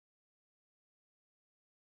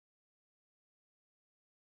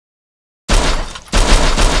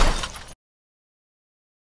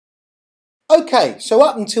Okay, so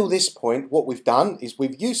up until this point, what we've done is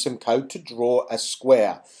we've used some code to draw a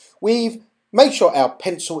square. We've made sure our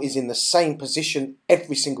pencil is in the same position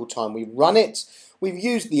every single time we run it. We've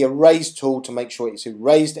used the erase tool to make sure it's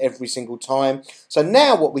erased every single time. So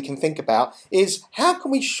now what we can think about is how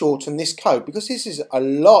can we shorten this code? Because this is a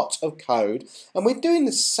lot of code and we're doing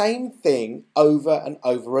the same thing over and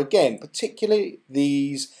over again, particularly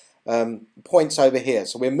these points over here.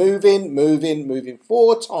 So we're moving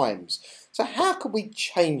 4 times. So how could we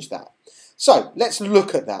change that? So let's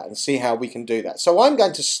look at that and see how we can do that. So I'm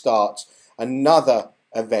going to start another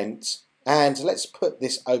event and let's put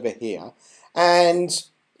this over here and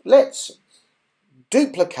let's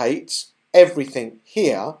duplicate everything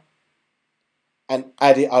here and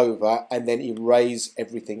add it over and then erase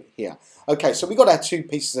everything here. Okay, so we've got our 2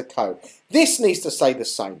 pieces of code. This needs to stay the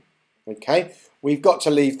same. Okay, we've got to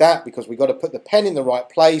leave that because we've got to put the pen in the right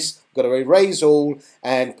place, we've got to erase all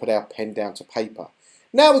and put our pen down to paper.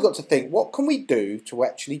 Now we've got to think, what can we do to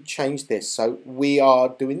actually change this so we are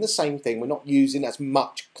doing the same thing, we're not using as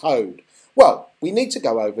much code? Well, we need to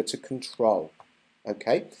go over to control.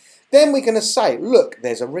 Okay, then we're going to say, look,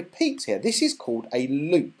 there's a repeat here. This is called a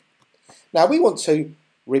loop. Now we want to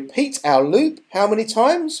repeat our loop how many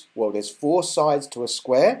times? Well, there's 4 sides to a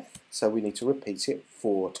square, so we need to repeat it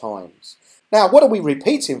 4 times. Now, what are we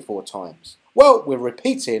repeating 4 times? Well, we're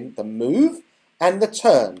repeating the move and the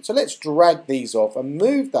turn. So let's drag these off and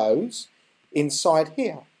move those inside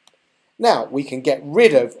here. Now, we can get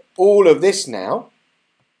rid of all of this now,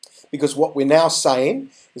 because what we're now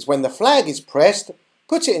saying is when the flag is pressed,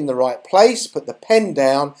 put it in the right place, put the pen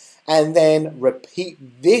down, and then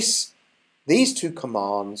repeat these 2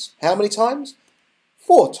 commands how many times?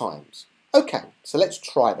 4 times. Okay, so let's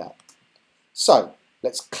try that. So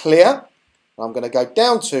let's clear. I'm going to go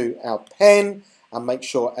down to our pen and make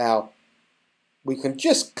sure we can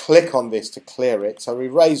just click on this to clear it. So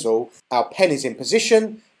erase all. Our pen is in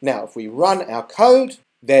position. Now if we run our code,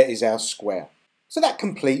 there is our square. So that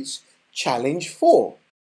completes challenge 4.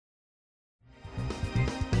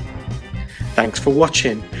 Thanks for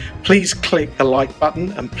watching. Please click the like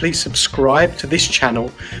button and please subscribe to this channel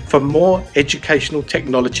for more educational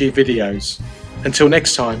technology videos. Until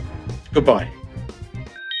next time, goodbye.